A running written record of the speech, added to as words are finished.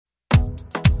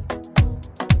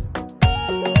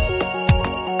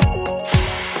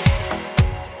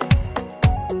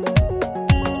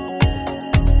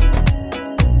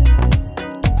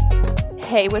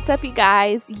Hey, what's up, you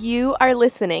guys? You are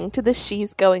listening to the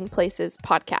She's Going Places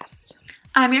podcast.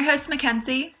 I'm your host,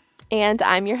 Mackenzie. And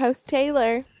I'm your host,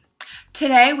 Taylor.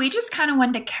 Today, we just kind of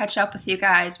wanted to catch up with you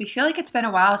guys. We feel like it's been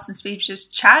a while since we've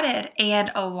just chatted,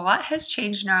 and a lot has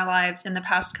changed in our lives in the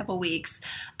past couple weeks.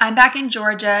 I'm back in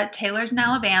Georgia. Taylor's in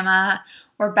Alabama.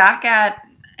 We're back at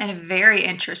a very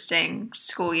interesting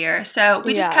school year. So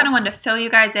we just kind of wanted to fill you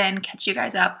guys in, catch you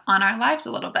guys up on our lives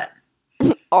a little bit.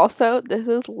 Also, this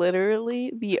is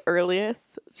literally the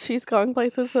earliest She's Going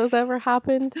Places has ever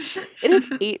happened. It is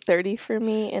 8:30 for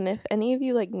me, and if any of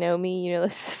you know me, you know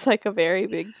this is a very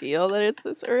big deal that it's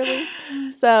this early.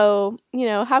 So,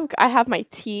 I have my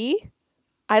tea.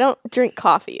 I don't drink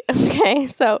coffee, okay?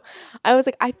 So I was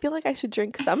like, I feel like I should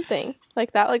drink something.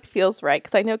 That feels right,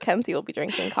 because I know Kenzie will be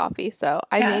drinking coffee. So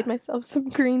I made myself some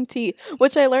green tea,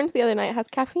 which I learned the other night has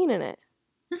caffeine in it.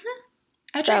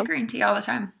 Mm-hmm. I drink green tea all the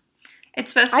time.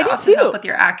 It's supposed to also help with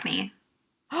your acne.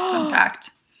 Fun fact.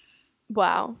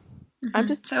 Wow. Mm-hmm. I'm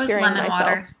just so curing lemon myself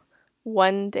water.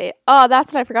 One day. Oh,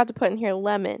 that's what I forgot to put in here.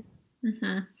 Lemon.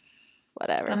 Mm-hmm.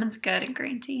 Whatever. Lemon's good in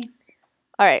green tea.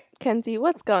 All right, Kenzie,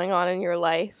 what's going on in your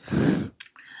life?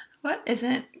 What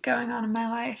isn't going on in my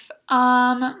life?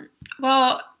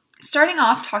 Well, starting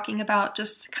off talking about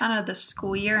just kind of the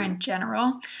school year in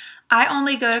general, I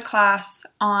only go to class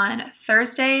on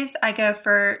Thursdays. I go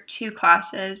for 2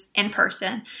 classes in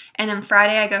person, and then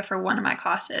Friday I go for one of my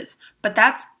classes. But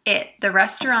that's it. The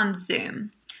rest are on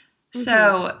Zoom. Mm-hmm.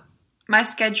 So my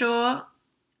schedule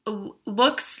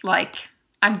looks like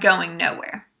I'm going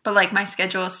nowhere. But my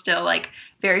schedule is still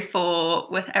very full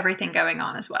with everything going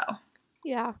on as well.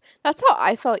 Yeah, that's how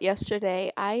I felt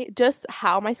yesterday.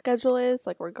 How my schedule is,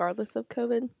 regardless of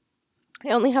COVID.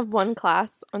 I only have one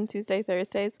class on Tuesday,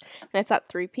 Thursdays, and it's at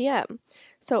 3 p.m.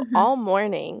 So all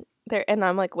morning there, and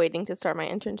I'm waiting to start my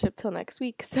internship till next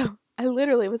week. So I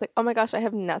literally was like, oh my gosh, I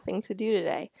have nothing to do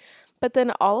today. But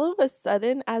then all of a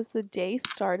sudden, as the day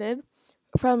started,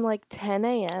 from 10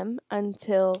 a.m.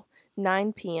 until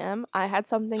 9 p.m., I had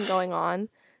something going on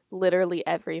literally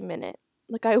every minute.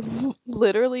 I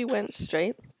literally went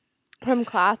straight from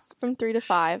class from 3 to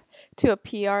 5 to a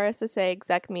PRSSA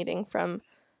exec meeting from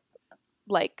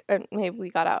maybe we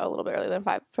got out a little bit earlier than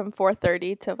 5, from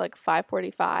 4:30 to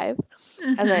 5:45,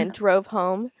 and then drove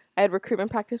home. I had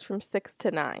recruitment practice from 6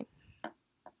 to 9.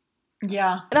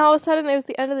 Yeah. And all of a sudden it was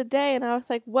the end of the day, and I was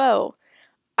like, whoa,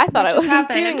 I thought I wasn't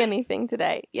doing anything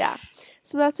today. Yeah.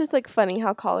 So that's just funny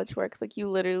how college works. You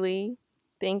literally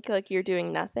think you're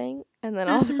doing nothing, and then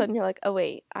all of a sudden you're like, oh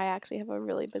wait, I actually have a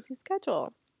really busy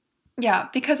schedule. Yeah,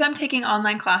 because I'm taking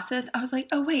online classes, I was like,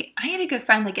 oh wait, I need to go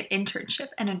find an internship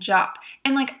and a job.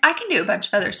 And I can do a bunch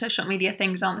of other social media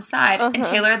things on the side. And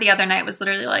Taylor the other night was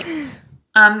literally like,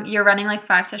 you're running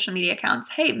 5 social media accounts.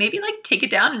 Hey, maybe take it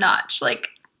down a notch.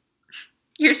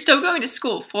 You're still going to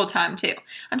school full time too.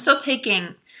 I'm still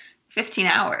taking 15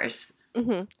 hours,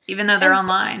 even though they're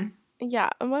online. Yeah,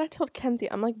 and what I told Kenzie,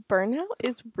 I'm like, burnout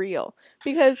is real.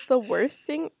 Because the worst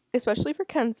thing, especially for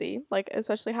Kenzie,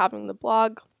 especially having the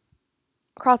blog,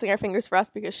 crossing our fingers for us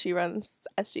because she runs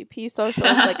SGP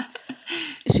socials,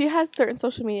 she has certain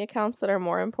social media accounts that are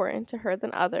more important to her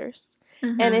than others.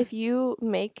 And if you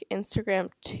make Instagram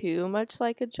too much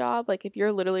like a job, if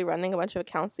you're literally running a bunch of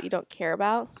accounts that you don't care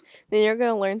about, then you're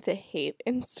going to learn to hate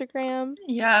Instagram.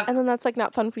 Yeah. And then that's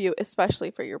not fun for you,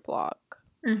 especially for your blog.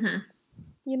 And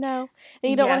you don't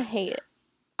want to hate it.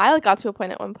 I got to a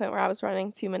point at one point where I was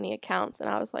running too many accounts, and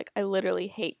I was like, I literally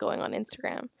hate going on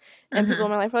Instagram. And people in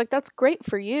my life were like, that's great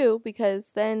for you,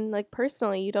 because then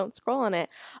personally you don't scroll on it.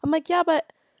 I'm like, yeah,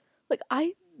 but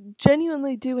I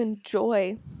genuinely do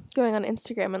enjoy going on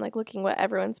Instagram and looking what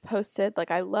everyone's posted.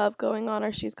 I love going on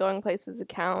our She's Going Places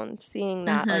account and seeing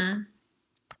that.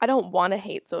 I don't want to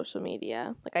hate social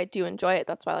media. I do enjoy it.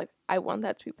 That's why I want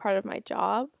that to be part of my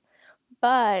job.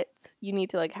 But you need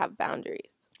to have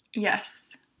boundaries. Yes.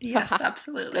 Yes,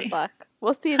 absolutely. Good luck.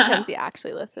 We'll see if Kenzie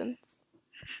actually listens.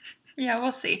 Yeah,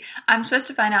 we'll see. I'm supposed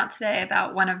to find out today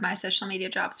about one of my social media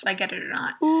jobs, if I get it or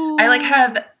not. Ooh. I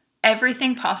have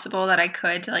everything possible that I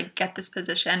could to get this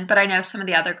position, but I know some of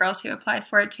the other girls who applied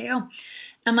for it too.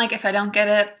 And I'm if I don't get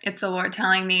it, it's the Lord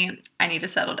telling me I need to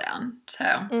settle down.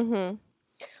 So.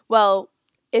 Well,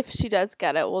 if she does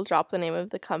get it, we'll drop the name of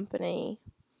the company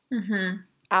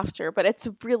after, but it's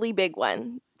a really big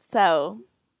one. So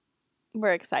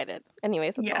we're excited.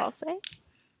 Anyways, that's all I'll say.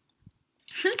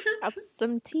 That's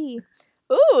some tea.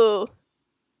 Ooh.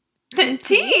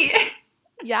 Tea.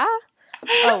 Yeah?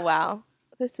 Oh, wow.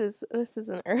 this is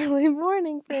an early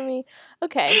morning for me.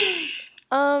 Okay.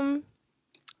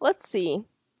 Let's see.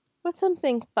 What's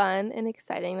something fun and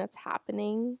exciting that's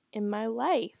happening in my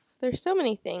life? There's so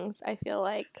many things. I feel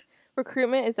like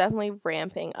recruitment is definitely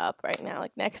ramping up right now.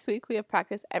 Like next week we have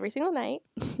practice every single night.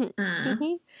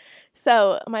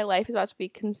 So my life is about to be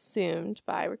consumed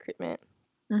by recruitment,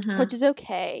 which is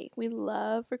okay. We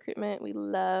love recruitment. We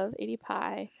love AD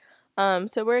Pi.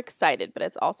 So we're excited, but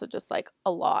it's also just like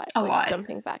a lot.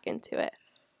 Jumping back into it.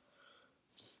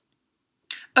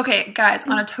 Okay, guys,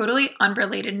 on a totally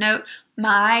unrelated note,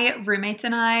 my roommates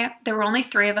and I, there were only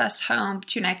 3 of us home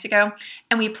 2 nights ago,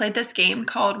 and we played this game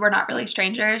called We're Not Really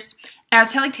Strangers. And I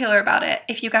was telling Taylor about it.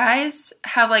 If you guys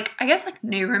have, like, I guess, like,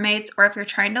 new roommates, or if you're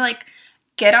trying to, like,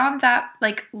 get on that,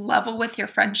 like, level with your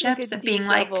friendships of being,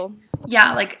 like,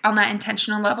 yeah, like, on that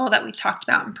intentional level that we've talked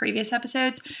about in previous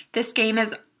episodes, this game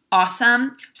is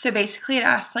awesome. So basically it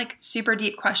asks, like, super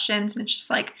deep questions, and it's just,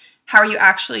 like, how are you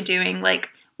actually doing? Like,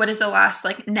 what is the last,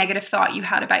 like, negative thought you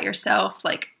had about yourself?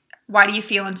 Like, why do you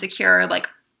feel insecure? Like,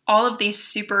 all of these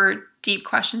super deep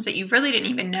questions that you really didn't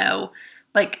even know,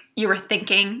 like, you were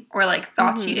thinking, or, like,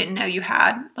 thoughts you didn't know you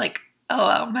had. Like,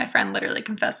 oh, my friend literally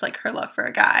confessed, like, her love for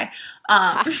a guy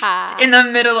in the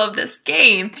middle of this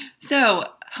game. So,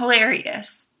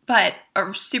 hilarious, but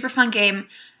a super fun game.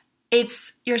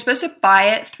 You're supposed to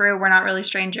buy it through We're Not Really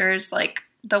Strangers, like,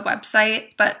 the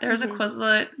website, but there's a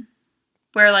Quizlet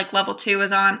where, like, level 2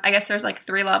 was on. I guess there's, like,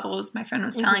 3 levels. My friend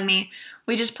was telling me.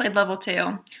 We just played level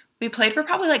 2. We played for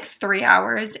probably, like, 3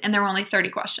 hours, and there were only 30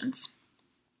 questions.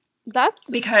 That's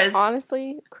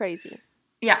honestly crazy.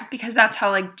 Yeah, because that's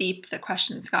how, like, deep the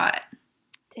questions got.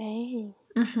 Dang.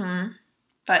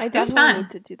 But I it was fun. need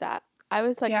to do that. I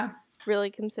was, like, really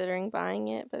considering buying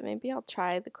it, but maybe I'll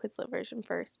try the Quizlet version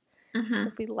first.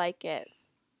 If we like it,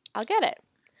 I'll get it.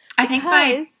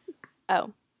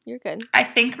 Oh, you're good. I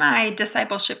think my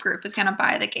discipleship group is going to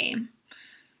buy the game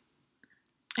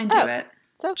and do it.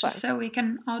 So fun. Just so we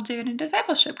can all do it in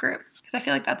discipleship group. Because I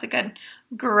feel like that's a good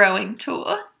growing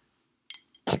tool.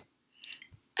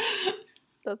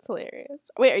 That's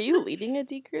hilarious. Wait, are you leading a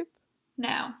D group?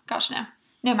 No. Gosh, no.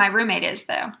 No, my roommate is,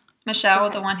 though. Michelle,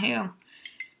 the one who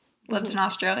lived in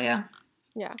Australia.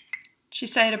 Yeah. She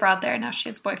studied abroad there. Now she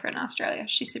has a boyfriend in Australia.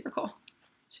 She's super cool.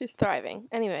 She's thriving.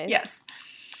 Anyways. Yes.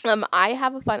 I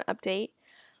have a fun update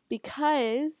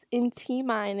because in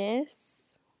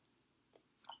T-minus,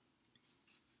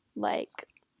 like,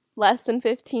 less than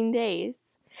 15 days,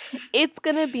 it's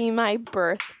going to be my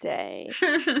birthday.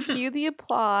 Cue the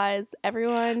applause.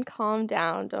 Everyone calm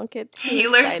down. Don't get too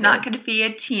Taylor's excited. not going to be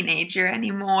a teenager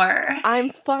anymore.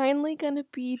 I'm finally going to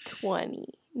be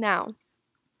 20. Now,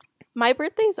 my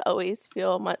birthdays always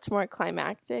feel much more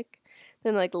climactic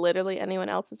than, like, literally anyone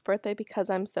else's birthday because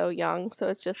I'm so young. So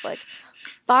it's just like,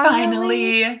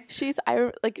 finally.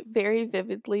 I like, very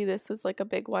vividly, this was, like, a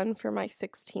big one for my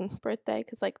 16th birthday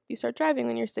because, like, you start driving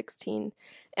when you're 16.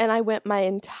 And I went my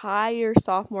entire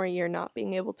sophomore year not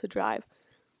being able to drive.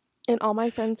 And all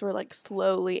my friends were, like,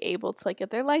 slowly able to, like,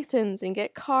 get their license and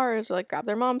get cars or, like, grab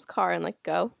their mom's car and, like,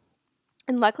 go.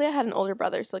 And luckily I had an older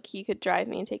brother, so, like, he could drive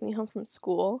me and take me home from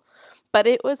school. But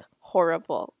it was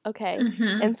horrible, okay?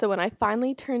 And so when I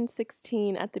finally turned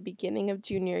 16 at the beginning of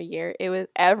junior year,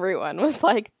 everyone was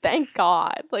like, thank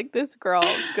God. Like, this girl,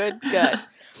 good.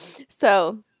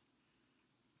 So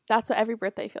that's what every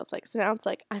birthday feels like. So now it's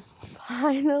like, I'm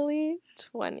finally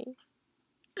 20.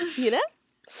 You know?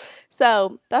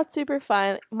 So that's super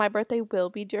fun. My birthday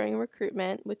will be during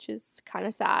recruitment, which is kind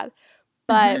of sad.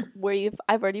 But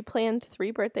I've already planned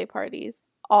 3 birthday parties,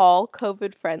 all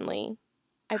COVID friendly.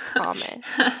 I promise.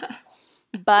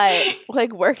 But,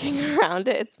 like, working around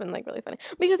it, it's been, like, really funny.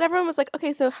 Because everyone was like,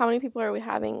 okay, so how many people are we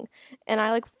having? And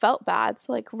I, like, felt bad.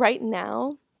 So, like, right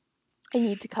now, I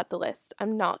need to cut the list.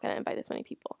 I'm not going to invite this many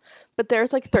people. But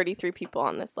there's, like, 33 people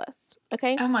on this list.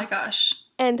 Okay? Oh, my gosh.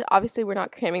 And obviously, we're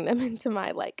not cramming them into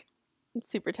my, like,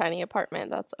 super tiny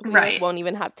apartment. We won't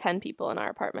even have 10 people in our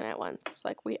apartment at once.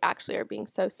 Like, we actually are being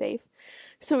so safe.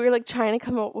 So we were, like, trying to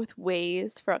come up with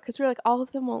ways because we were like, all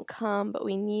of them won't come, but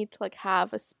we need to, like,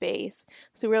 have a space.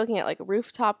 So we were looking at, like,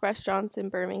 rooftop restaurants in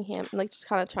Birmingham and, like, just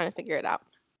kind of trying to figure it out.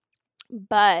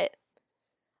 But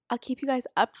I'll keep you guys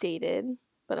updated,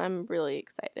 but I'm really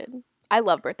excited. I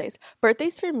love birthdays.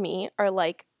 Birthdays for me are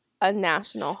like a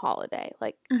national holiday.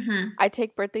 Like, I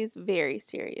take birthdays very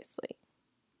seriously.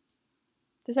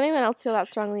 Does anyone else feel that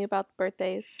strongly about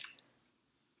birthdays?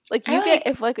 Like,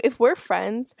 if we're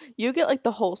friends, you get, like,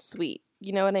 the whole suite.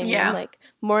 You know what I mean? Yeah. Like,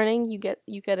 morning, you get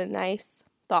a nice,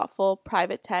 thoughtful,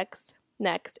 private text.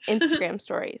 Next, Instagram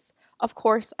stories. Of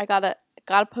course, I gotta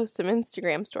gotta post some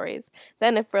Instagram stories.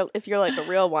 Then if you're like a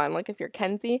real one, like if you're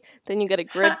Kenzie, then you get a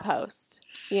grid post,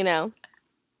 you know.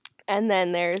 And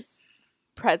then there's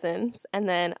presents, and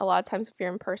then a lot of times if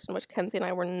you're in person, which Kenzie and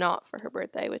I were not for her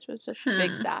birthday, which was just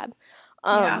big sad.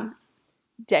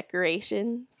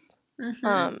 Decorations.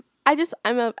 I'm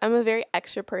a very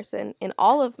extra person in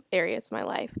all of areas of my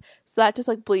life, so that just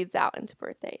like bleeds out into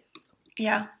birthdays.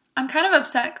 Yeah. I'm kind of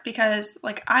upset because,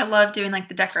 like, I love doing, like,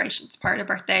 the decorations part of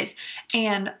birthdays,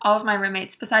 and all of my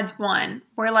roommates, besides one,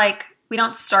 we're, like, we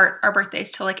don't start our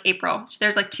birthdays till, like, April. So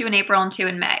there's, like, 2 in April and 2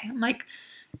 in May. I'm like,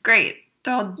 great.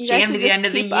 They're all jammed to the end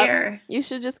of the year. You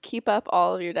should just keep up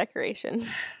all of your decorations.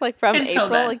 Like, from April,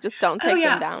 then. Like, just don't take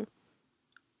them down.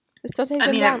 Just don't take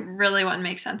them down. It really wouldn't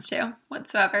make sense, too,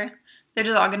 whatsoever. They're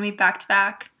just all going to be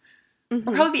back-to-back. I'll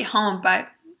probably be home by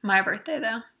my birthday,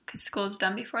 though, because school's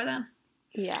done before then.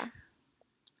 Yeah.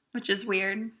 Which is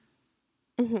weird.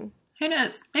 Who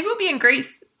knows? Maybe we'll be in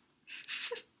Greece.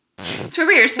 It's where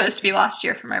we were supposed to be last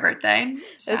year for my birthday.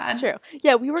 Sad. It's true.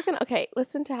 Yeah, we were going to... Okay,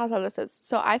 listen to how this is.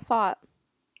 So I thought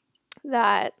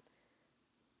that...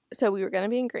 So we were going to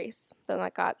be in Greece. Then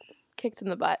that got kicked in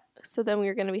the butt. So then we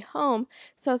were going to be home.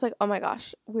 So I was like, oh my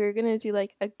gosh, we're going to do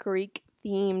like a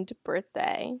Greek-themed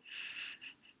birthday.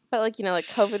 But like, you know, like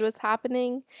COVID was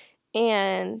happening.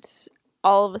 And...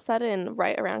 all of a sudden,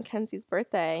 right around Kenzie's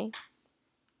birthday,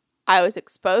 I was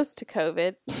exposed to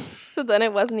COVID. So then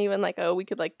it wasn't even like, oh, we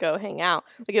could like go hang out.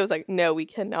 Like it was like, no, we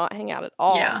cannot hang out at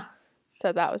all. Yeah.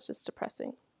 So that was just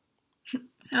depressing.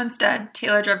 So instead,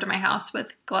 Taylor drove to my house with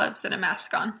gloves and a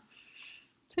mask on.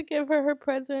 To give her her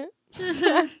present.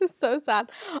 So sad.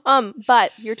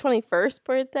 But your 21st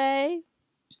birthday,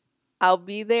 I'll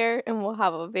be there and we'll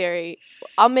have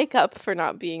I'll make up for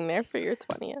not being there for your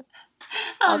 20th.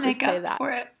 I'll make up for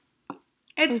it.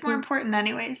 It's more important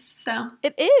anyways, so.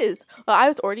 It is. Well, I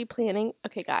was already planning.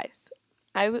 Okay, guys.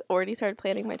 I already started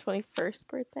planning my 21st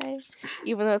birthday,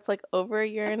 even though it's like over a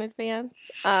year in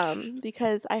advance,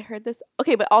 because I heard this.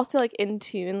 Okay, but also like in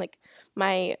tune, like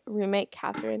my roommate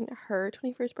Catherine, her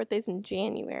 21st birthday is in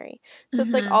January. So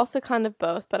it's like also kind of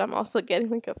both, but I'm also getting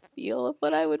like a feel of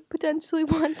what I would potentially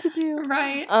want to do.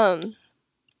 Right.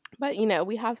 But you know,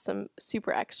 we have some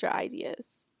super extra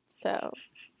ideas. So,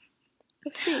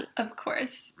 let's see. Of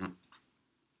course.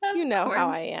 You know how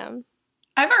I am.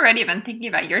 I've already been thinking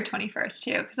about your 21st,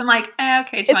 too, because I'm like, okay,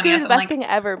 20th. It's going to be the best thing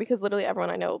ever, because literally everyone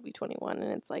I know will be 21,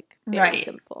 and it's, like, very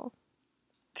simple.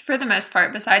 For the most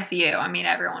part, besides you, I mean,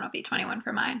 everyone will be 21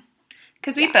 for mine.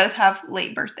 Because we both have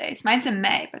late birthdays. Mine's in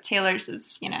May, but Taylor's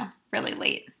is, you know, really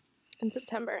late. In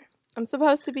September. I'm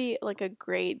supposed to be, like, a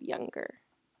grade younger.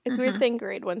 It's weird saying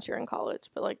grade once you're in college,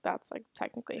 but, like, that's, like,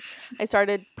 technically. I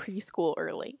started preschool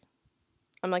early.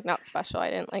 I'm, like, not special. I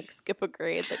didn't, like, skip a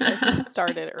grade. Like, I just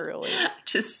started early.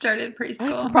 Just started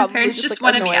preschool. My parents just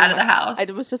wanted me out of the house.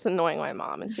 I was just annoying my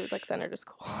mom, and she was like, send her to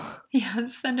school. Yeah,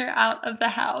 send her out of the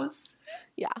house.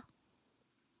 Yeah.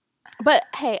 But,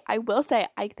 hey, I will say,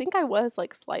 I think I was,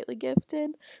 like, slightly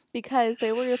gifted, because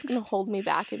they were just going to hold me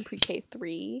back in pre-K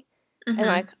 3, and,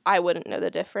 like, I wouldn't know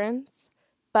the difference.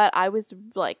 But I was,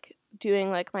 like, doing,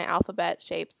 like, my alphabet,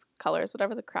 shapes, colors,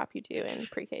 whatever the crap you do in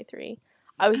pre-K 3.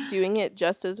 I was doing it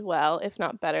just as well, if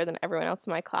not better, than everyone else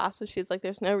in my class. So she's like,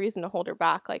 there's no reason to hold her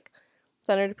back. Like,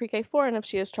 send her to pre-K 4, and if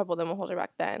she has trouble, then we'll hold her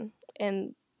back then.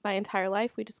 And my entire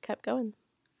life, we just kept going.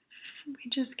 We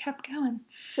just kept going.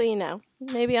 So, you know,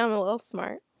 maybe I'm a little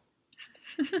smart.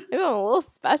 Maybe I'm a little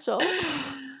special.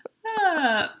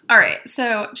 All right.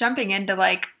 So, jumping into,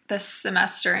 like, this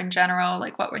semester in general,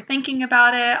 like, what we're thinking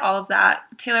about it, all of that.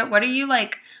 Taylor, what are you,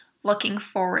 like, looking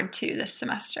forward to this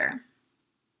semester?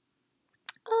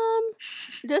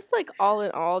 Just, like, all in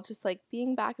all, just, like,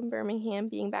 being back in Birmingham,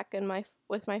 being back in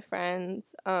with my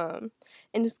friends, and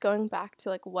just going back to,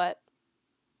 like, what,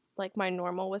 like, my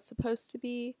normal was supposed to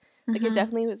be. Like, it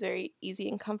definitely was very easy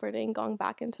and comforting going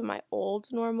back into my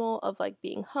old normal of, like,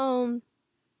 being home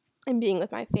and being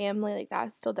with my family. Like,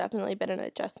 that's still definitely been an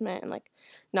adjustment, and, like,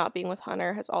 not being with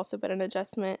Hunter has also been an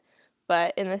adjustment.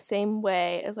 But in the same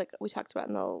way as, like, we talked about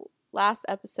in the last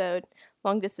episode,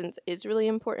 long distance is really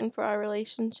important for our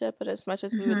relationship, but as much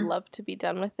as we would love to be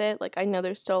done with it, like, I know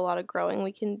there's still a lot of growing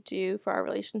we can do for our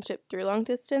relationship through long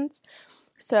distance.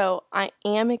 So I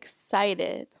am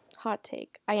excited, hot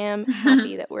take, I am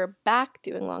happy that we're back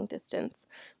doing long distance,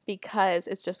 because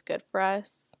it's just good for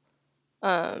us.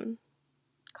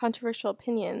 Controversial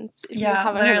opinions. If you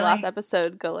haven't heard the last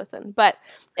episode, go listen. But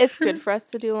it's good for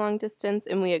us to do long distance,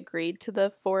 and we agreed to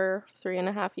the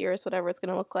 3.5 years, whatever it's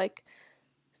going to look like.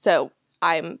 So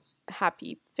I'm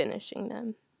happy finishing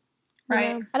them. Right.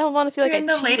 You know? I don't want to feel like I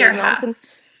cheated. And all of a sudden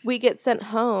we get sent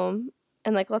home,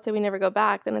 and like let's say we never go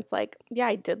back, then it's like, yeah,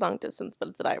 I did long distance,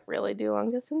 but did I really do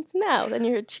long distance? No, then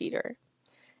you're a cheater.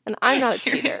 And I'm not a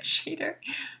cheater. You're a cheater.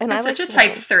 And that's such a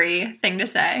type 3 thing to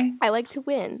say. I like to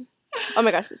win. Oh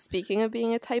my gosh, speaking of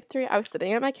being a type 3, I was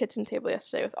sitting at my kitchen table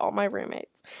yesterday with all my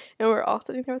roommates, and we were all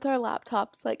sitting there with our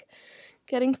laptops, like,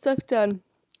 getting stuff done,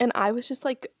 and I was just,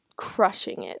 like,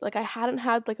 crushing it. Like, I hadn't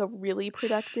had, like, a really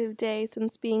productive day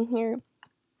since being here,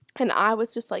 and I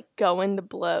was just, like, going to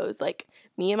blows. Like,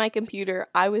 me and my computer,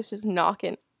 I was just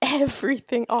knocking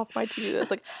everything off my to-do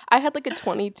list. Like, I had, like, a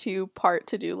 22-part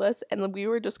to-do list, and we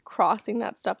were just crossing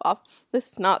that stuff off.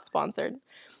 This is not sponsored,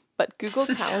 but Google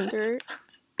Calendar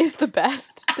is the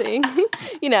best thing.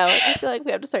 You know, I feel like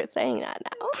we have to start saying that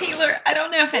now. Taylor, I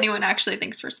don't know if anyone actually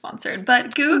thinks we're sponsored,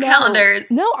 but Google Calendars.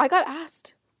 No, I got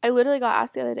asked. I literally got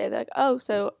asked the other day. They're like, oh,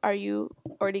 so are you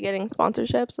already getting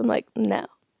sponsorships? I'm like, no.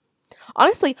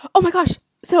 Honestly, oh my gosh.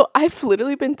 So I've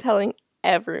literally been telling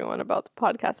everyone about the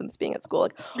podcast since being at school,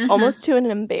 like almost to an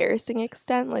embarrassing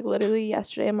extent. Like literally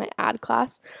yesterday in my ad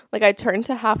class, like I turned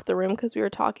to half the room because we were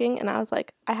talking, and I was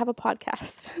like, I have a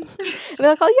podcast. And they're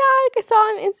like, oh yeah, like I saw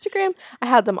on Instagram. I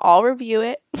had them all review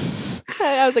it.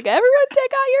 I was like, everyone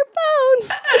take out your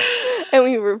phones. And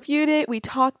we reviewed it. We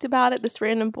talked about it. This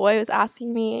random boy was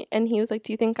asking me, and he was like,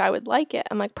 do you think I would like it?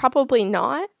 I'm like, probably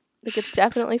not. Like, it's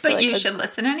definitely for, but like, you should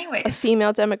listen anyways. A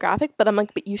female demographic. But I'm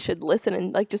like, but you should listen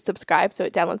and, like, just subscribe so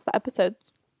it downloads the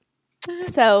episodes.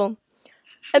 So,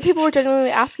 and people were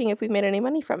genuinely asking if we've made any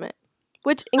money from it.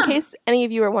 Which, in case any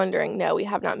of you are wondering, no, we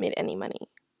have not made any money.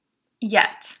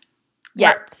 Yet.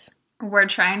 We're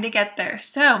trying to get there.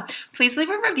 So, please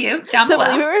leave a review down below.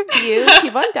 So, leave a review.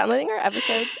 Keep on downloading our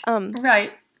episodes.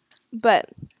 Right. But,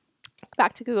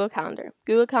 back to Google Calendar.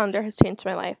 Google Calendar has changed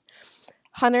my life.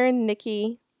 Hunter and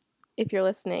Nikki, if you're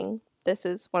listening, this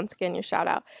is once again your shout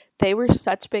out. They were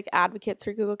such big advocates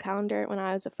for Google Calendar when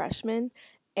I was a freshman,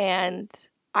 and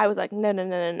I was like,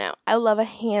 no. I love a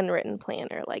handwritten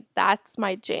planner. Like, that's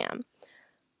my jam.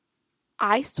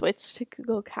 I switched to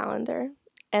Google Calendar,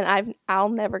 and I'll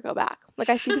never go back. Like,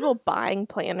 I see people buying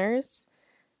planners.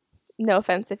 No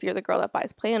offense if you're the girl that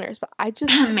buys planners, but I just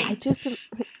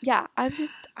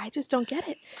don't get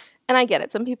it. And I get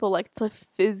it. Some people like to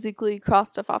physically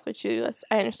cross stuff off a to-do list.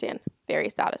 I understand. Very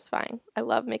satisfying. I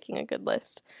love making a good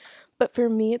list. But for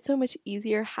me, it's so much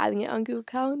easier having it on Google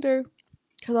Calendar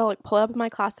because I'll like pull it up in my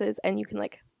classes and you can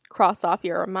like cross off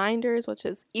your reminders, which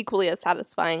is equally as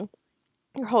satisfying.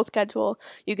 Your whole schedule,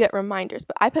 you get reminders,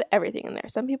 but I put everything in there.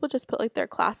 Some people just put like their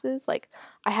classes. Like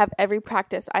I have every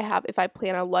practice I have. If I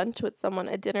plan a lunch with someone,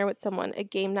 a dinner with someone, a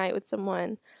game night with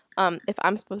someone, if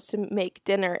I'm supposed to make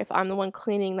dinner, if I'm the one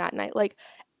cleaning that night, like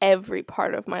every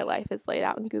part of my life is laid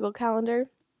out in Google Calendar.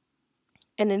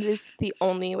 And it is the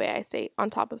only way I stay on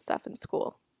top of stuff in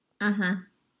school. Mm-hmm.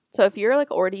 So if you're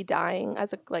like already dying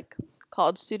as a like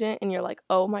college student and you're like,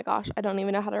 oh my gosh, I don't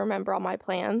even know how to remember all my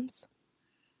plans,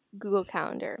 Google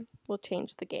Calendar will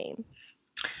change the game.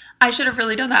 I should have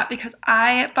really done that because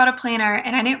I bought a planner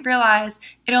and I didn't realize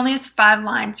it only has 5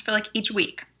 lines for like each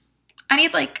week. I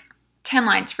need like 10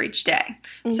 lines for each day.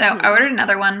 Mm-hmm. So I ordered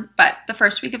another one, but the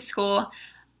first week of school,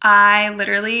 I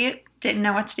literally didn't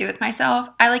know what to do with myself.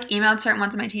 I like emailed certain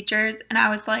ones of my teachers and I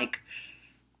was like,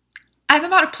 I haven't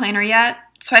bought a planner yet,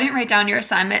 so I didn't write down your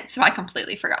assignment, so I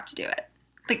completely forgot to do it.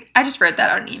 Like I just wrote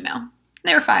that out in an email.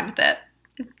 They were fine with it.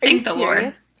 Thank the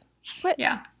Lord. What?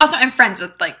 Yeah. Also, I'm friends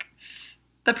with like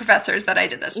the professors that I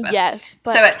did this with. Yes,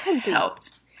 but so it Kenzie,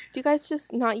 helped. Do you guys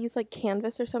just not use like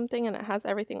Canvas or something and it has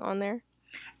everything on there?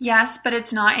 Yes, but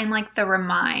it's not in like the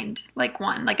remind like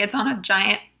one. Like it's on a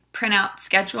giant printout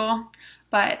schedule,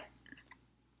 but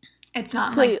it's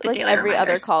not so, like the like daily every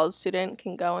reminders. Other college student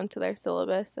can go into their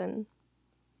syllabus and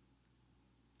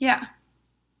yeah.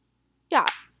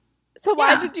 So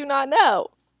why did you not know?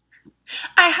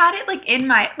 I had it like in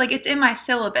my like it's in my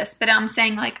syllabus, but I'm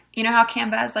saying like you know how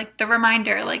Canva has like the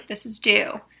reminder like this is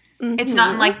due. Mm-hmm. It's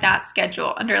not in like that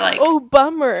schedule under like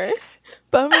bummer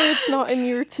it's not in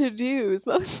your to-dos.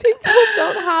 Most people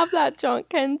don't have that junk,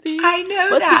 Kenzie. I know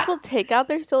Most that. people take out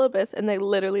their syllabus and they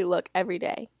literally look every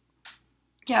day.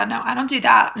 Yeah, no, I don't do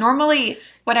that. Normally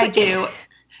what I do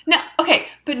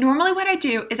but normally what I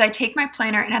do is I take my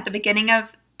planner and at the beginning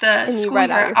of the school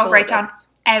year I'll write down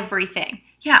everything.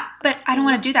 Yeah, but I don't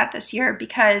want to do that this year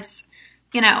because,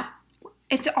 you know,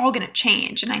 it's all going to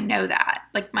change, and I know that.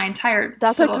 Like, my entire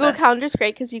That's syllabus. why Google Calendar's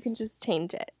great because you can just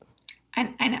change it. I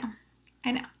know.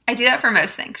 I do that for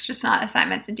most things, just not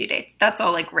assignments and due dates. That's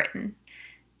all, like, written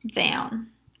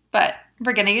down. But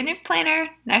we're getting a new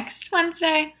planner next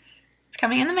Wednesday. It's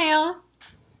coming in the mail.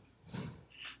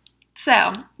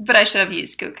 So, but I should have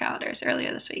used Google Calendars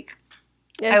earlier this week.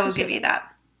 Yeah, I will give you that.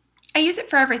 I use it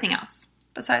for everything else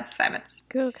besides assignments.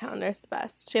 Google Calendar is the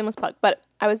best. Shameless plug. But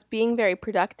I was being very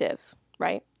productive,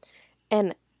 right?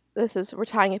 And we're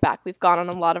tying it back. We've gone on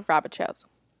a lot of rabbit trails.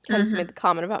 Ken's made the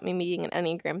comment about me meeting an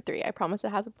Enneagram 3. I promise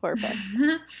it has a purpose.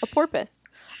 A porpoise.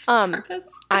 I'm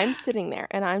sitting there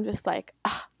and I'm just like,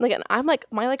 and I'm like,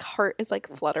 my like heart is like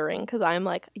fluttering because I'm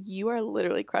like, you are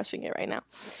literally crushing it right now.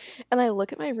 And I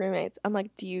look at my roommates. I'm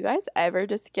like, do you guys ever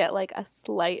just get like a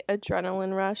slight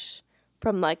adrenaline rush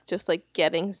from like just like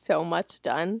getting so much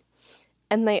done?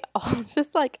 And they all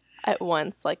just like at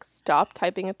once like stop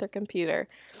typing at their computer.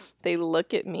 They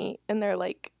look at me and they're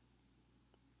like,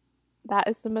 that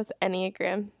is the most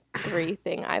Enneagram 3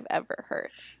 thing I've ever heard.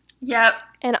 Yep.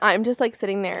 And I'm just like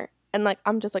sitting there and like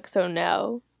I'm just like, so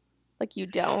no, like you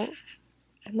don't.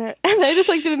 And they just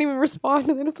like didn't even respond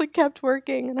and they just like kept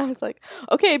working. And I was like,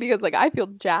 okay, because like I feel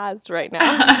jazzed right now.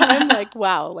 I'm like,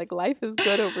 wow, like life is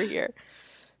good over here.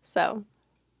 So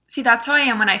see, that's how I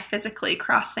am when I physically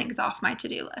cross things off my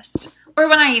to-do list. Or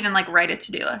when I even like write a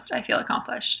to-do list, I feel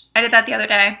accomplished. I did that the other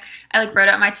day. I like wrote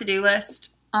out my to-do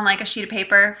list on like a sheet of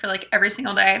paper for like every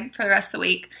single day for the rest of the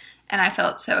week. And I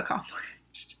felt so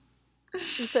accomplished.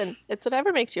 Listen, it's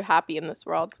whatever makes you happy in this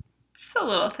world. It's the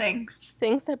little things.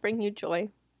 Things that bring you joy.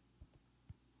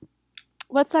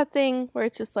 What's that thing where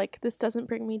it's just like, this doesn't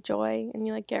bring me joy and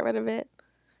you like get rid of it?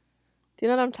 Do you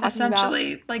know what I'm talking about?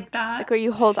 Essentially like that. Like where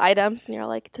you hold items and you're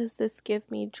like, does this give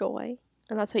me joy?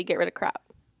 And that's how you get rid of crap.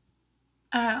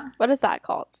 Oh. What is that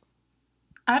called?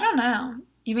 I don't know.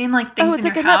 You mean like things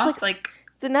in your house? Netflix,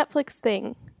 it's a Netflix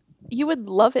thing. You would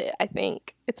love it, I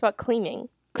think. It's about cleaning.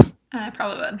 I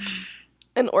probably would.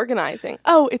 And organizing.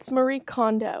 Oh, it's Marie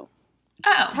Kondo.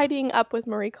 Oh. Tidying up with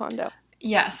Marie Kondo.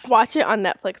 Yes. Watch it on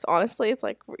Netflix. Honestly, it's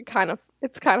like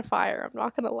it's kind of fire. I'm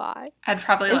not gonna lie. I'd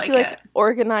probably and like she, it.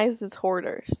 Organizes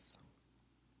hoarders.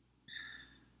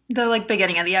 The like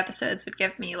beginning of the episodes would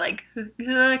give me like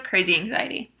crazy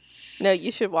anxiety. No,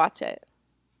 you should watch it.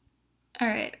 All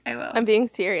right, I will. I'm being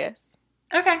serious.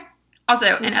 Okay.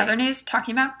 Also, in other news,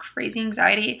 talking about crazy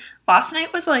anxiety, last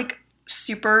night was like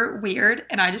super weird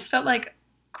and I just felt like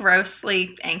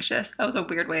grossly anxious. That was a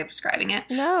weird way of describing it.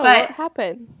 No, but what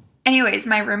happened? Anyways,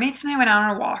 my roommates and I went out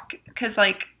on a walk because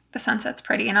like the sunset's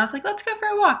pretty and I was like, let's go for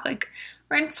a walk. Like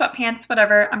we're in sweatpants,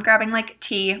 whatever. I'm grabbing like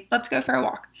tea. Let's go for a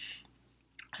walk.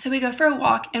 So we go for a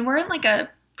walk and we're in like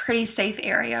a pretty safe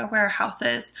area where our house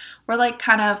is. We're like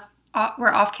kind of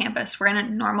we're off campus. We're in a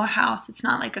normal house. It's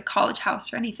not like a college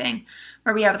house or anything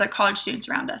where we have other college students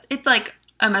around us. It's like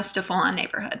almost a full-on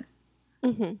neighborhood.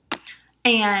 Mm-hmm.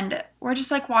 And we're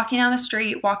just like walking down the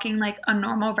street, walking like a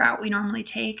normal route we normally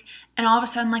take. And all of a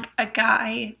sudden, like a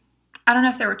guy, I don't know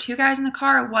if there were two guys in the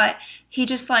car or what, he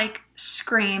just like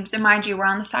screams. And mind you, we're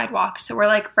on the sidewalk. So we're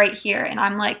like right here and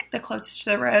I'm like the closest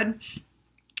to the road.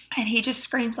 And he just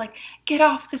screams like, get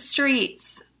off the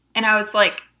streets. And I was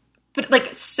like, but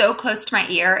like so close to my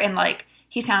ear and like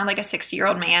he sounded like a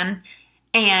 60-year-old man.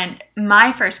 And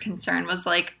my first concern was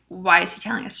like, why is he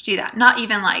telling us to do that? Not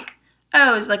even like,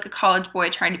 oh, it's like a college boy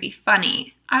trying to be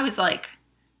funny. I was like,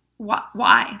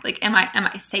 why? Like, am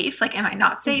I safe? Like, am I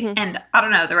not safe? Mm-hmm. And I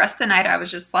don't know, the rest of the night I was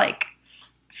just like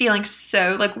feeling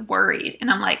so like worried.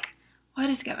 And I'm like, what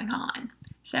is going on?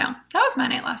 So that was my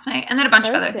night last night. And then a bunch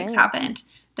of other things happened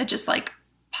that just like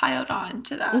piled on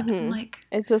to that. Mm-hmm. And, like,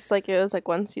 it's just like, it was like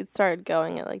once you'd started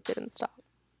going, it like didn't stop.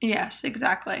 Yes,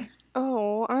 exactly.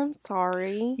 Oh, I'm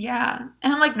sorry. Yeah.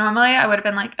 And I'm like, normally I would have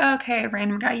been like, oh, okay, a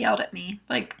random guy yelled at me.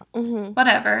 Like,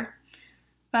 whatever.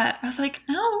 But I was like,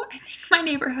 no, I think my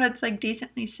neighborhood's like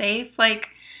decently safe. Like,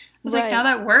 I was like, now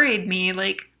that worried me.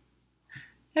 Like,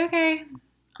 okay.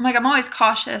 I'm like, I'm always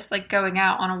cautious, like going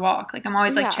out on a walk. Like, I'm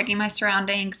always like checking my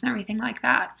surroundings and everything like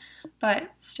that.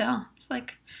 But still, it's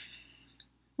like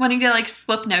wanting to like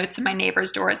slip notes in my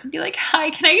neighbors' doors and be like,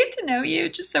 hi, can I get to know you?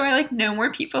 Just so I like know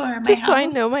more people are in my house. Just so I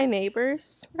know my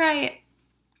neighbors. Right.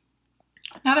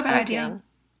 Not a bad idea.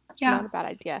 Yeah. Not a bad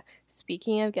idea.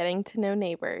 Speaking of getting to know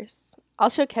neighbors, I'll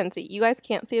show Kenzie. You guys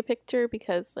can't see a picture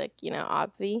because like, you know,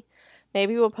 obvi.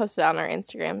 Maybe we'll post it on our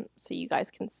Instagram so you guys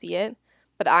can see it.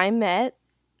 But I met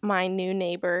my new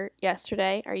neighbor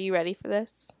yesterday. Are you ready for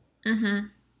this? Mm-hmm.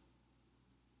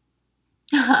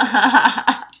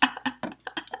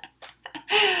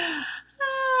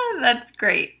 That's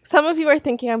great. Some of you are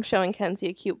thinking I'm showing Kenzie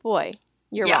a cute boy.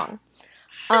 You're wrong.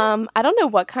 I don't know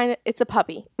what kind of... It's a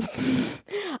puppy.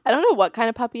 I don't know what kind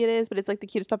of puppy it is, but it's like the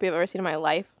cutest puppy I've ever seen in my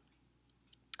life.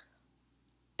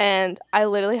 And I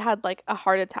literally had like a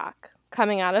heart attack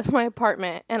coming out of my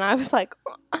apartment. And I was like...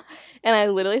 And I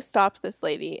literally stopped this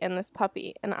lady and this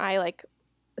puppy. And I like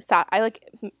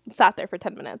sat there for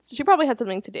 10 minutes. She probably had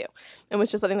something to do and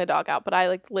was just letting the dog out, but I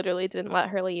like literally didn't let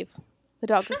her leave. The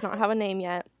dog does not have a name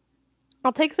yet.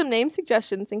 I'll take some name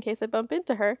suggestions in case I bump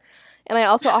into her. And I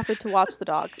also offered to watch the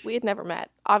dog. We had never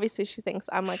met. Obviously, she thinks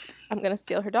I'm going to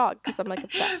steal her dog because I'm like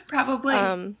obsessed. Probably.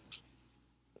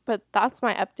 But that's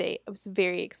my update. It was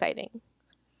very exciting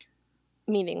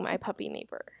meeting my puppy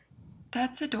neighbor.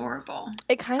 That's adorable.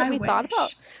 It kind of,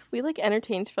 we like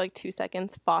entertained for like 2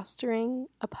 seconds fostering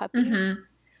a puppy. Mm-hmm.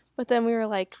 But then we were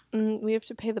like, we have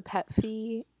to pay the pet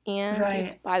fee and we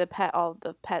have to buy the pet, all of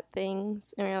the pet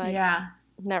things. And we were like, yeah,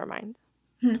 never mind.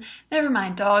 Never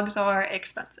mind. Dogs are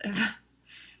expensive.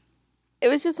 It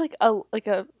was just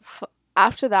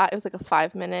after that, it was like a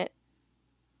 5-minute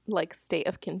like state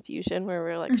of confusion where we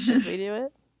were like, should we do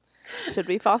it? Should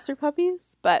we foster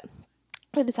puppies? But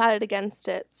I decided against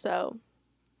it, so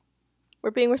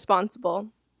we're being responsible.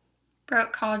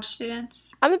 Broke college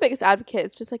students. I'm the biggest advocate.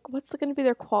 It's just like, what's going to be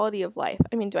their quality of life?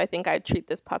 I mean, do I think I'd treat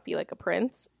this puppy like a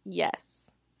prince?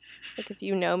 Yes. Like, if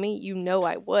you know me, you know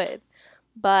I would.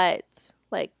 But,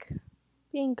 like,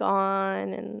 being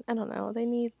gone and, I don't know, they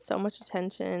need so much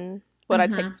attention. Would I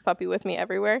take this puppy with me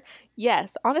everywhere?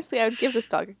 Yes. Honestly, I would give this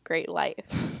dog a great life.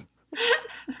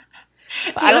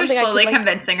 Taylor's slowly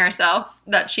convincing herself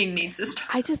that she needs this dog.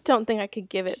 I just don't think I could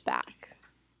give it back.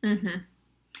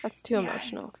 That's too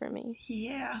emotional for me.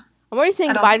 Yeah. I'm already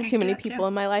saying goodbye to too many people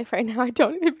in my life right now. I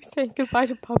don't need to be saying goodbye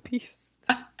to puppies.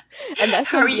 And that's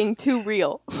being too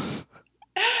real.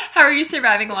 How are you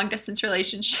surviving a long-distance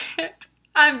relationship?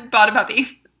 I bought a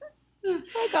puppy.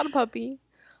 I got a puppy.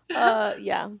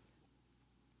 Yeah.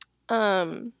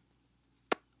 So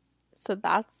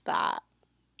that's that.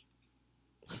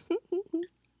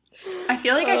 I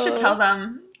feel like I should tell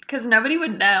them, because nobody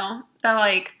would know that,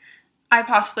 like, I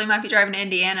possibly might be driving to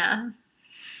Indiana.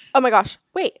 Oh my gosh.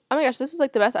 Wait. Oh my gosh. This is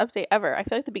like the best update ever. I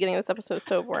feel like the beginning of this episode is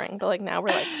so boring, but like now we're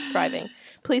like thriving.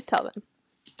 Please tell them.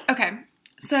 Okay.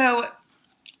 So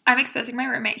I'm exposing my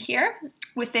roommate here.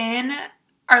 Within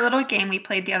our little game we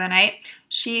played the other night,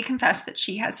 she confessed that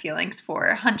she has feelings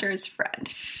for Hunter's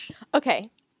friend. Okay.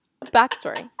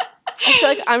 Backstory. I feel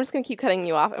like I'm just going to keep cutting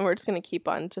you off and we're just going to keep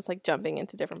on just like jumping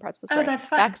into different parts of the story. Oh, that's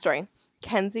fine. Backstory.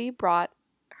 Kenzie brought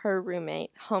her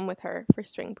roommate home with her for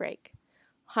spring break.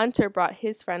 Hunter brought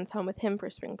his friends home with him for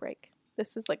spring break.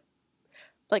 This is like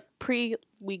pre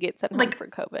we get sent home for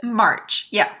COVID. March.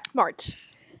 Yeah. March.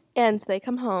 And they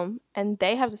come home and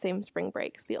they have the same spring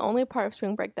breaks. The only part of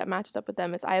spring break that matches up with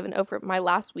them is my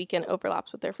last weekend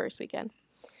overlaps with their first weekend.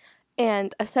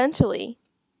 And essentially,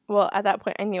 well, at that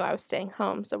point I knew I was staying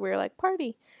home, so we were like,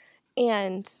 party.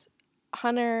 And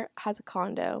Hunter has a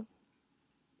condo.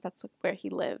 That's like where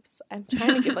he lives. I'm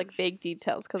trying to give like vague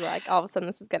details because like all of a sudden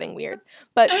this is getting weird.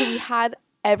 But so we had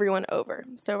everyone over.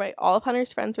 So right, all of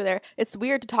Hunter's friends were there. It's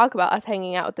weird to talk about us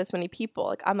hanging out with this many people.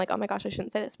 Like I'm like, oh my gosh, I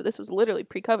shouldn't say this, but this was literally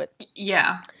pre-COVID.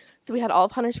 Yeah. So we had all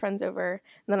of Hunter's friends over,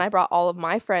 and then I brought all of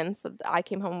my friends that I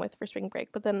came home with for spring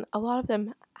break. But then a lot of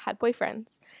them had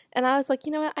boyfriends, and I was like,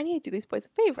 you know what? I need to do these boys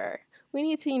a favor. We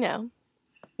need to,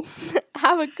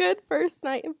 have a good first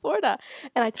night in Florida.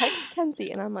 And I texted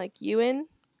Kenzie, and I'm like, you and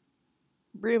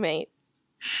roommate.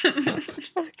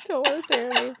 I don't want to say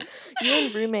her name. You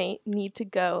and roommate need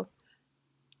to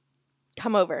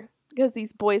come over because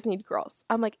these boys need girls.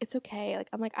 I'm like, it's okay. Like,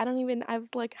 I'm like,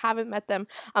 haven't met them.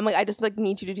 I'm like, I just like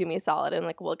need you to do me a solid and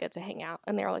like we'll get to hang out.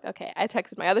 And they were like, okay. I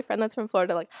texted my other friend that's from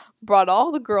Florida, like brought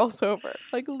all the girls over.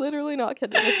 Like literally not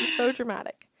kidding. This is so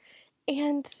dramatic.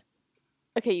 And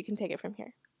okay, you can take it from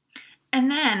here. And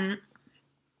then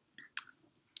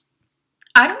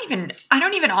I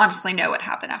don't even honestly know what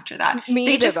happened after that.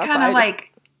 They just kind of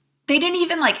like, they didn't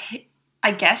even like,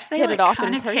 I guess they like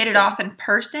kind of hit it off in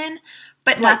person,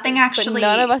 but nothing actually. But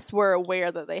none of us were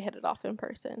aware that they hit it off in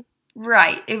person.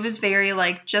 Right. It was very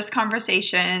like just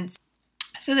conversations.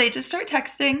 So they just start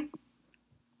texting,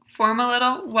 form a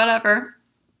little whatever,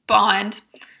 bond.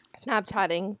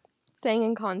 Snapchatting, staying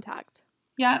in contact.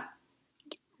 Yeah.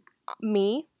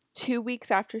 Me, 2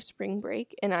 weeks after spring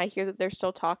break, and I hear that they're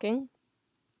still talking.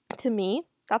 To me,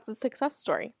 that's a success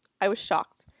story. I was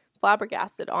shocked,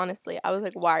 flabbergasted, honestly. I was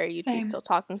like, why are you two still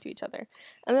talking to each other?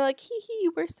 And they're like, hee,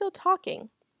 we're still talking.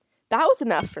 That was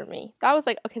enough for me. That was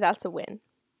like, okay, that's a win.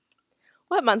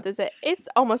 What month is it? It's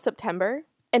almost September,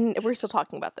 and we're still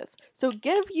talking about this. So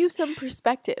give you some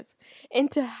perspective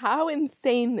into how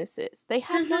insane this is. They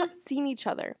had not seen each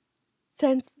other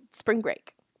since spring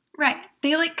break. Right.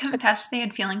 They like confessed they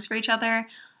had feelings for each other,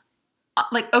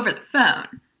 like over the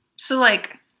phone. So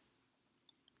like...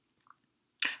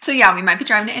 So yeah, we might be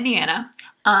driving to Indiana.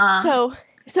 So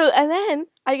and then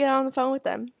I get on the phone with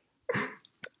them,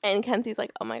 And Kenzie's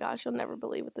like, oh my gosh, you'll never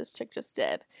believe what this chick just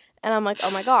did. And I'm like, oh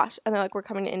my gosh. And they're like, we're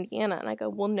coming to Indiana. And I go,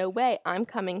 well, no way. I'm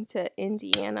coming to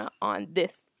Indiana on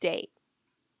this date.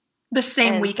 The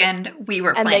same weekend we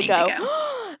were planning to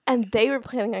go. And they were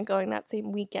planning on going that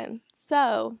same weekend.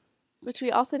 So, which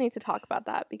we also need to talk about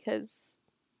that because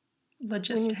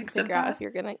logistics. We need to figure out if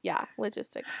you're going to,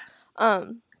 logistics.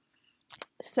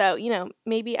 So,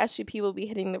 maybe SGP will be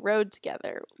hitting the road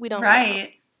together. We don't know.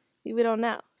 We don't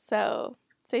know. So,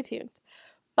 stay tuned.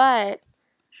 But,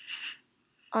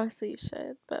 honestly, you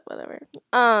should. But whatever.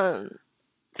 But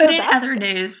in other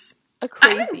news,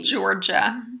 I'm in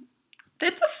Georgia.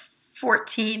 It's a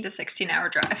 14 to 16-hour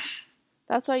drive.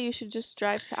 That's why you should just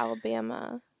drive to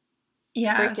Alabama.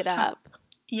 Yeah. Break it up.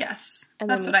 Yes. And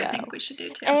that's what I think we should do,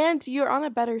 too. And you're on a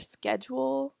better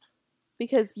schedule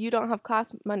because you don't have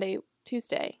class Monday,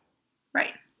 Tuesday.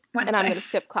 Right. Wednesday. And I'm going to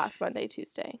skip class Monday,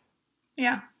 Tuesday.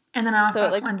 Yeah. And then I'll have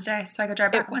class Wednesday, so I could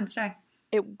drive back Wednesday.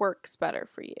 It works better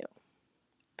for you.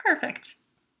 Perfect.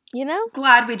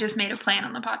 Glad we just made a plan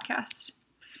on the podcast.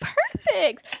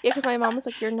 Perfect. Yeah, because my mom was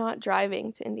like, you're not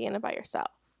driving to Indiana by yourself.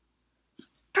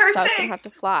 Perfect. So I was going to have to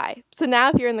fly. So now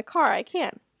if you're in the car, I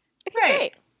can.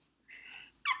 Okay,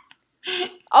 great.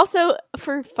 Also,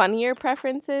 for funnier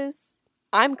preferences,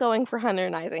 I'm going for Hunter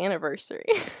and I's anniversary.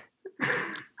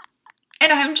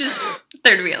 And I'm just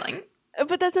third wheeling.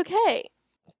 But that's okay.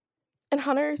 And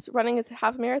Hunter's running his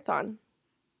half marathon.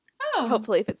 Oh.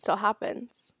 Hopefully, if it still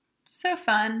happens. So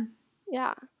fun.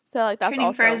 Yeah. So, that's training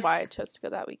also why I chose to go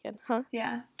that weekend. Huh?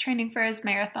 Yeah. Training for his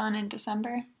marathon in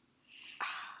December.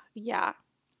 Yeah.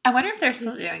 I wonder if they're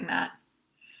still doing that.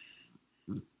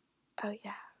 Oh,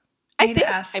 yeah. I need to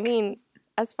ask. I mean,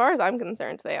 as far as I'm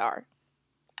concerned, they are.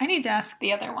 I need to ask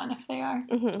the other one if they are.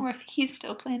 Mm-hmm. Or if he's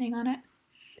still planning on it.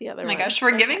 The other one. Oh my gosh,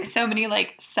 we're giving so many,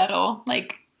 subtle,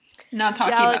 not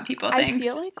talking about people things. I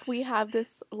feel like we have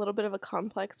this little bit of a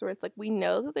complex where it's we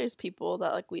know that there's people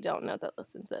that we don't know that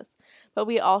listen to this, but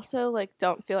we also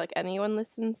don't feel like anyone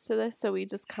listens to this, so we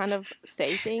just kind of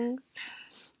say things,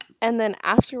 and then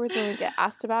afterwards when we get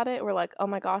asked about it, we're like, oh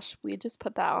my gosh, we just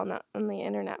put that on the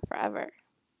internet forever.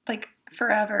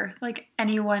 Forever.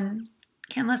 Anyone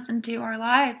can listen to our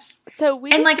lives. So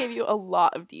we just gave you a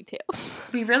lot of details.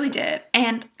 We really did,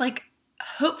 and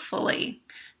hopefully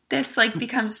this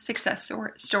becomes a success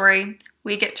story.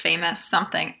 We get famous,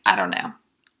 something. I don't know.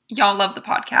 Y'all love the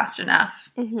podcast enough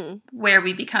where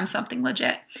we become something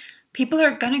legit. People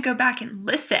are going to go back and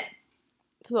listen.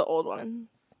 To the old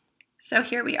ones. So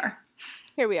here we are.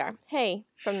 Hey,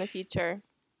 from the future.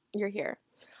 You're here.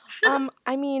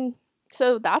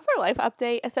 So that's our life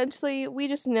update. Essentially, we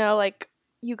just know,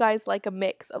 you guys like a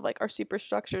mix of our super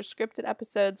structured scripted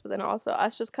episodes, but then also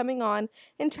us just coming on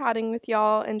and chatting with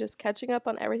y'all and just catching up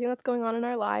on everything that's going on in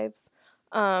our lives.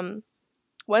 Once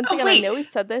again, wait. I know we've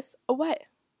said this. Oh, what?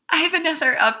 I have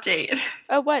another update.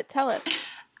 Oh, what? Tell us.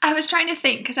 I was trying to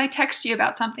think because I texted you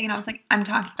about something and I was like, I'm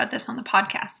talking about this on the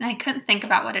podcast, and I couldn't think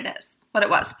about what it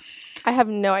was. I have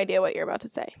no idea what you're about to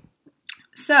say.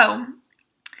 So,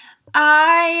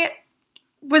 I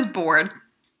was bored.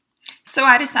 So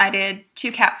I decided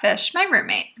to catfish my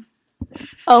roommate.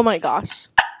 Oh my gosh.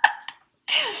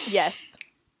 Yes.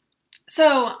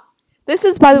 So. This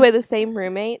is, by the way, the same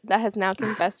roommate that has now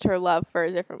confessed her love for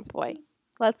a different boy.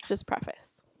 Let's just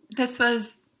preface. This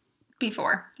was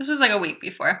before. This was a week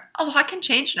before. A lot can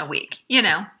change in a week,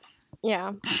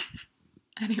 Yeah.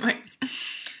 Anyways.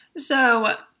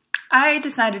 So I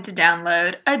decided to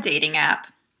download a dating app,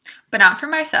 but not for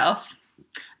myself.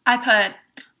 I put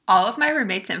all of my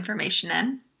roommate's information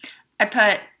in.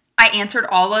 I answered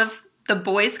all of the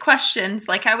boys' questions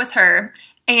like I was her,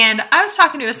 and I was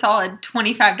talking to a solid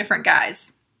 25 different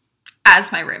guys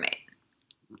as my roommate.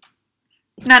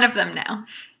 None of them know.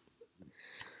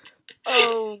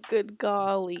 Oh, good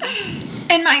golly.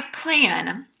 And my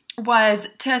plan was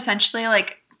to essentially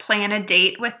plan a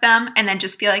date with them and then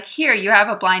just be like, here, you have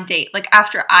a blind date.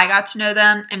 After I got to know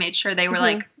them and made sure they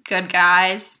were good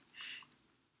guys.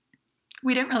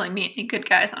 We didn't really meet any good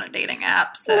guys on a dating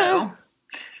app, so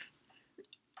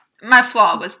my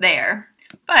flaw was there.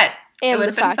 But it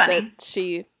would have been funny. And the fact that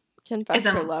she confessed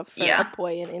her love for a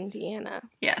boy in Indiana.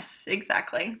 Yes,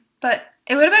 exactly. But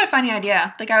it would have been a funny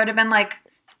idea. I would have been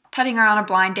putting her on a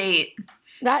blind date.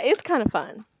 That is kind of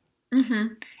fun. Mm-hmm.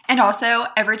 And also,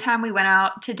 every time we went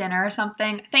out to dinner or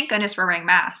something, thank goodness we're wearing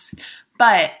masks.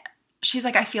 But she's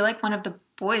like, I feel like one of the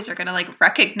boys are going to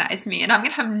recognize me and I'm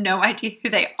going to have no idea who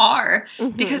they are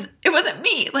because it wasn't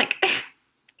me.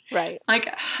 Right.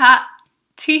 Hot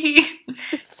tea.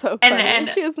 It's so funny. And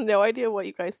then she has no idea what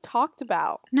you guys talked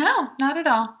about. No, not at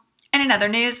all. And in other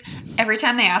news, every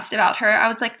time they asked about her, I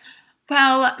was like,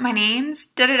 Well, my name's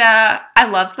da-da-da. I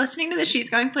loved listening to the She's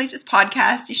Going Places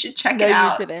podcast. You should check it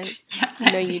out. No, you didn't. Yes,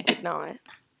 No, you did not.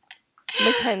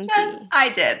 Mackenzie. Yes, I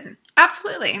did.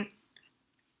 Absolutely.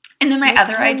 And then my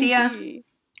other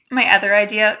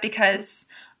idea, because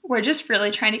we're just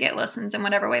really trying to get listens in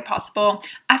whatever way possible,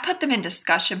 I've put them in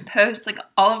discussion posts, like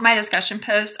all of my discussion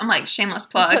posts. I'm like, shameless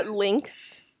plug. You put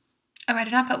links? Oh, I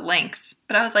did not put links,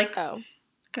 but I was like,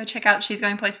 go check out She's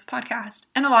Going Places podcast.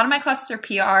 And a lot of my classes are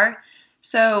PR,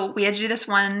 so we had to do this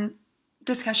one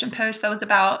discussion post that was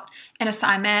about an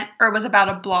assignment, or it was about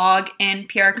a blog in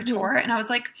PR Couture, and I was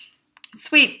like,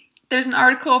 sweet, there's an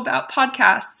article about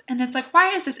podcasts, and it's like,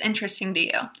 why is this interesting to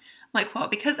you? I'm like, well,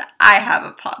 because I have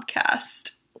a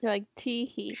podcast. You're like,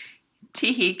 tee-hee.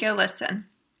 Tee-hee, go listen.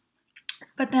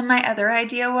 But then my other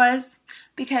idea was,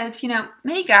 because,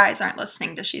 many guys aren't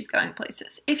listening to She's Going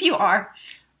Places. If you are,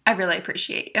 I really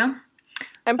appreciate you.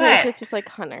 I'm pretty sure it's just like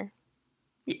Hunter.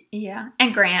 Yeah,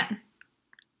 and Grant.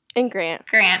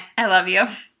 Grant, I love you.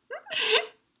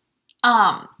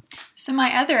 So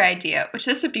my other idea, which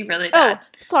this would be really bad. Oh,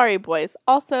 sorry, boys.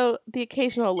 Also, the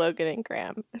occasional Logan and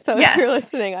Graham. So if you're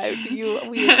listening,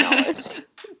 we acknowledge.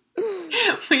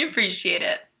 We appreciate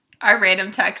it. Our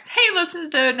random text, hey, listen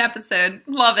to an episode.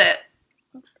 Love it.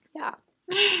 Yeah.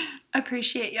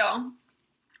 Appreciate y'all.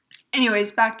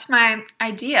 Anyways, back to my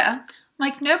idea.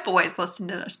 Like, no boys listen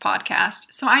to this podcast,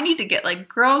 so I need to get, like,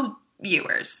 girls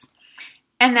viewers.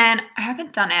 And then I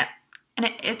haven't done it, and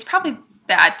it's probably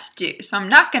bad to do, so I'm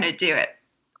not going to do it.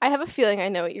 I have a feeling I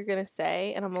know what you're going to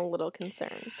say, and I'm a little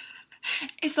concerned.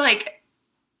 It's like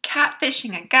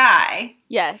catfishing a guy.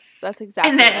 Yes, that's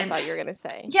exactly what I thought you were going to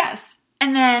say. Yes,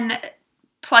 and then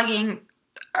plugging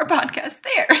our podcast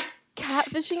there.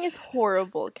 Catfishing is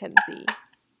horrible, Kenzie.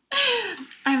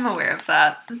 I'm aware of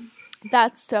that.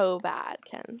 That's so bad,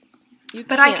 Kenz.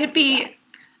 But I could be...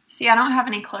 See, I don't have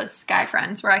any close guy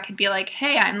friends where I could be like,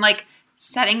 hey, I'm like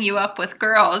setting you up with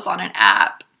girls on an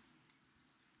app.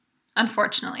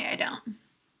 Unfortunately, I don't.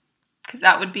 Because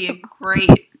that would be a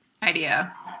great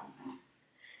idea.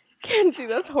 Kenzie,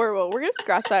 that's horrible. We're going to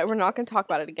scratch that. We're not going to talk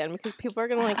about it again because people are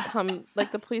going to like come,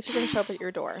 like the police are going to show up at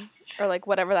your door. Or like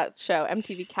whatever that show,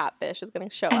 MTV Catfish, is going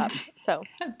to show up. So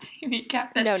MTV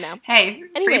Catfish. No. Hey,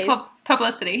 anyways, free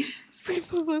publicity. Free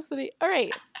publicity. All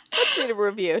right. Let's read a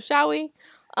review, shall we?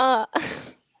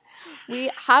 We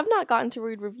have not gotten to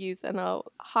read reviews in a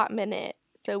hot minute,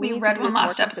 so we need read to do one this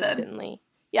last more episode. consistently.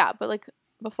 Yeah, but like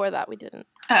before that we didn't.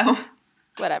 Oh.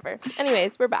 Whatever.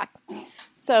 Anyways, we're back.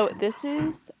 So this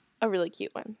is a really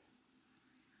cute one.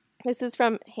 This is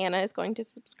from Hannah is going to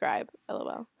subscribe.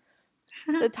 LOL.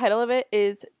 The title of it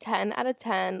is 10 out of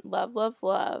 10. Love, love,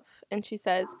 love. And she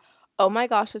says, oh my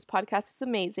gosh, this podcast is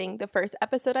amazing. The first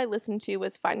episode I listened to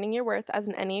was Finding Your Worth as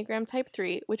an Enneagram Type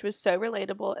 3, which was so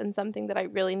relatable and something that I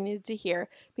really needed to hear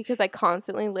because I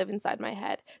constantly live inside my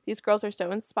head. These girls are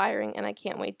so inspiring and I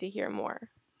can't wait to hear more.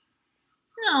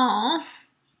 Aww.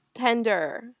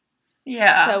 Tender.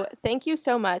 Yeah. So thank you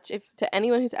so much to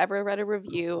anyone who's ever wrote a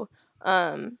review.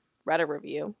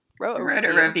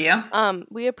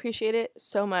 We appreciate it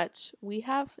so much. We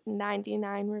have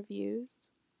 99 reviews.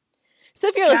 So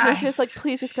if you're listening to this, like,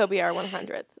 please just go be our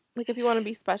 100th. Like, if you want to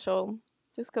be special,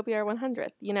 just go be our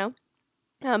 100th, you know?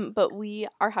 But we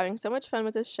are having so much fun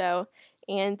with this show,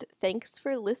 and thanks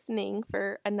for listening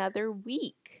for another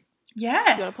week. Yes.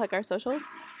 Do you want to plug our socials?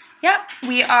 Yep.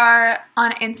 We are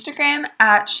on Instagram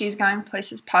at She's Going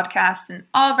Places Podcast, and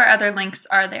all of our other links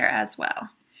are there as well.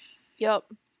 Yep.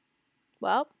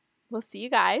 Well, we'll see you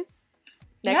guys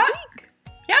next week.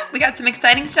 Yeah, we got some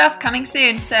exciting stuff coming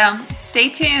soon, so stay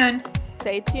tuned.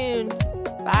 Stay tuned.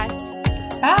 Bye.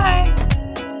 Bye.